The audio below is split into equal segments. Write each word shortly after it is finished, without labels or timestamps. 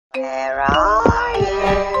Where are you?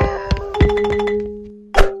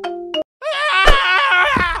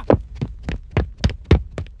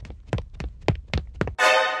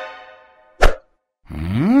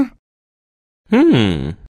 Hmm?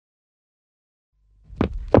 You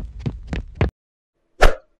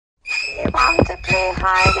want to play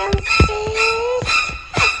hide and seek?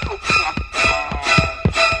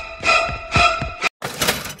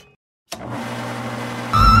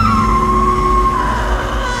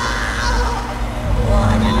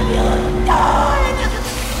 What have you done?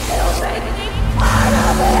 You'll make me part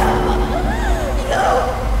of him. You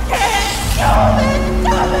can't do it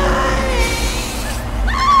to me.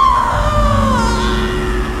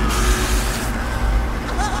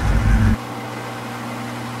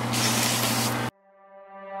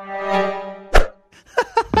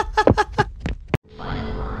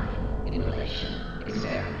 Final line in relation.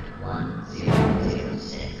 Experiment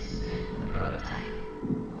 1006. The prototype.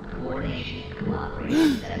 Coordination and cooperation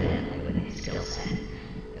is evidently within his skill set,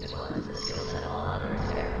 as well as the skill set of all other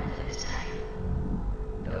experiments of his type.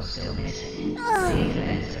 Though still missing, these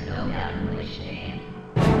events are no doubt in relation to him.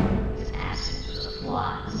 His absence was a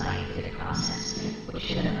flaw in the scientific process, which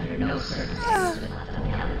should have under no circumstances been left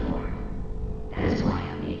unaccounted for. That is why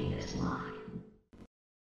I'm making this log.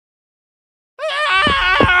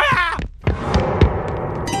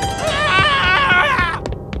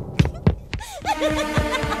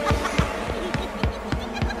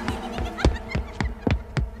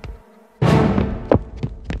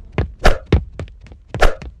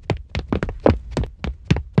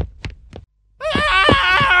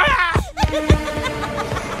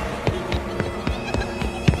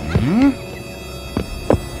 Hmm?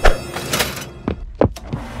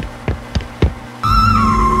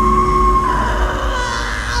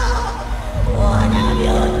 What have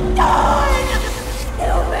you done?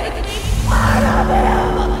 You make me part of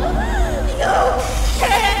him. You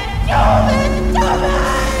can't do it to me.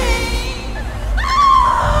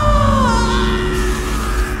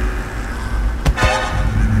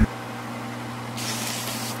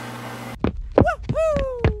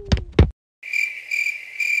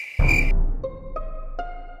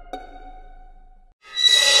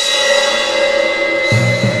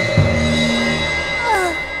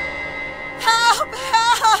 Help!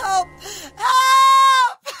 Help!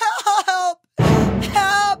 Help! Help!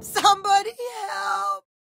 Help! Somebody help!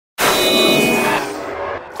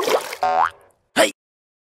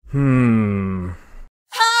 Hmm.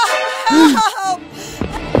 Help! Help!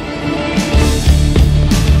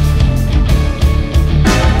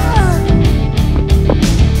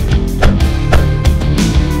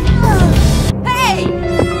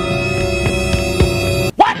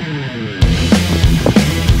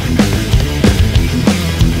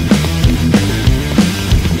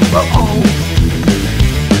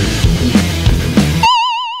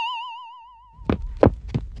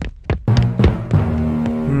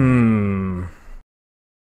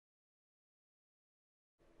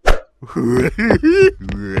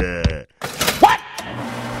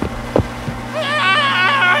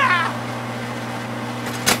 Hmm.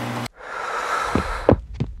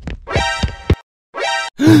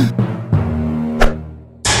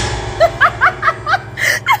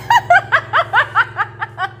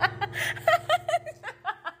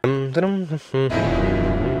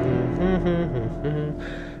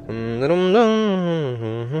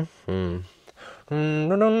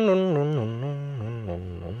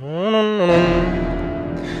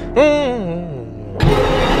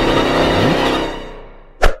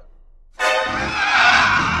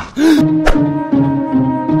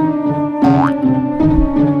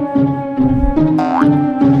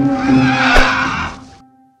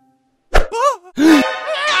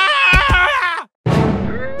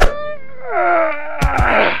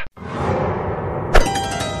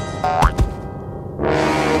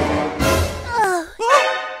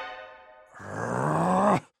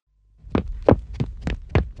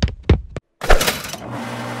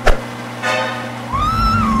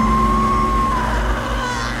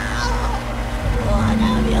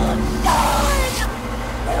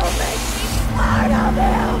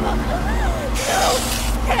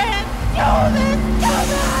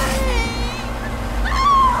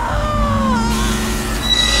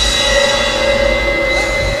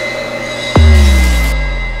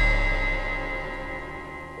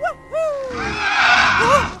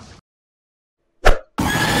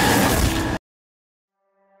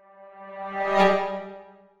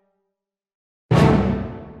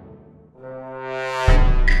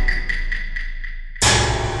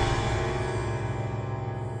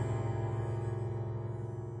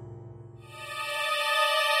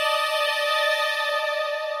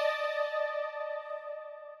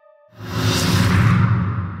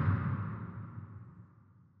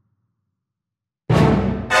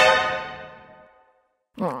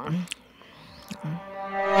 Huh?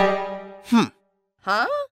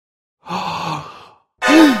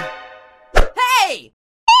 Hey!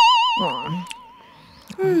 Huh?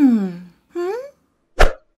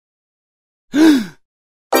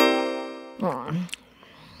 Huh?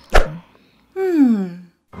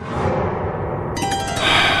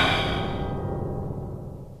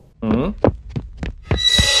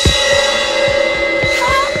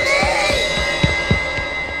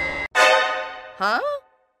 Huh?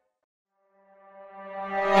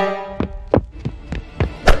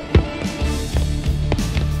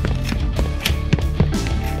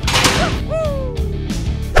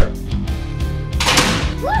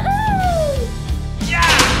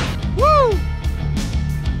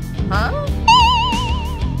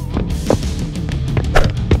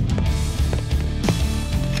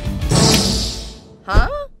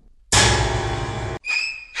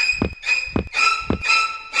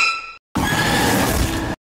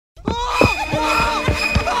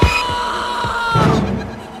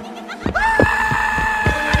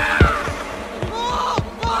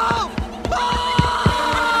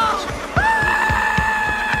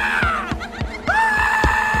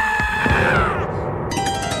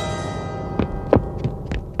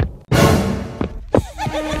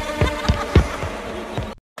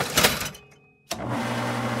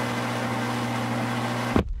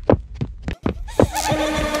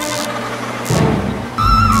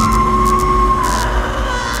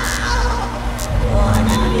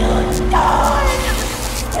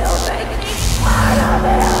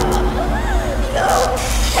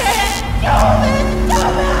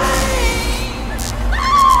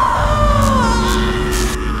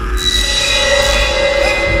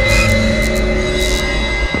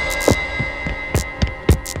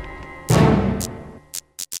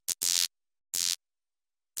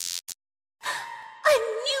 A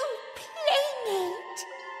new playmate!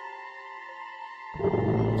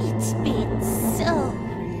 It's been so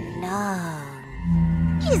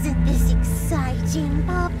long. Isn't this exciting,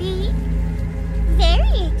 Poppy?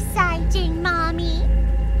 Very exciting, Mommy.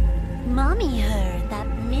 Mommy heard that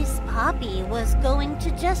Miss Poppy was going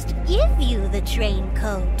to just give you the train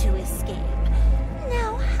code to escape.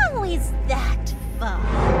 Now, how is that fun?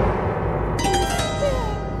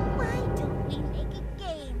 Instead, why don't we make a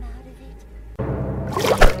game out of it?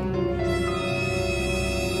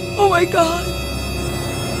 Oh my god!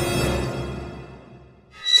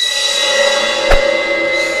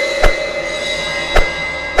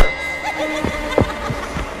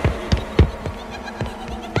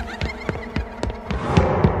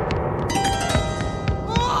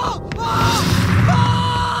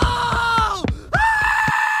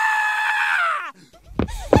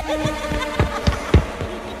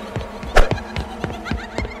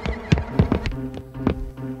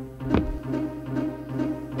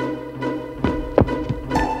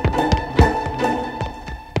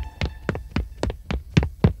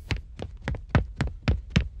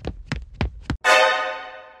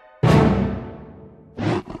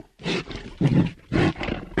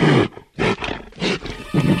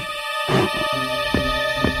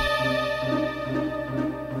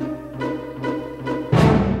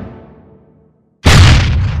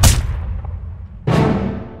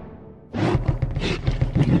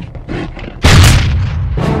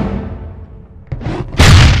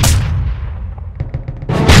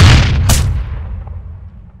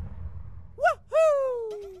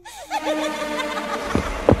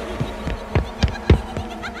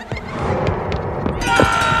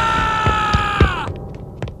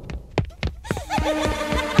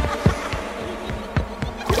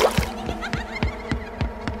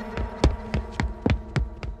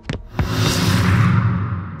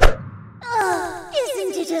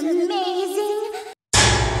 Isn't it amazing?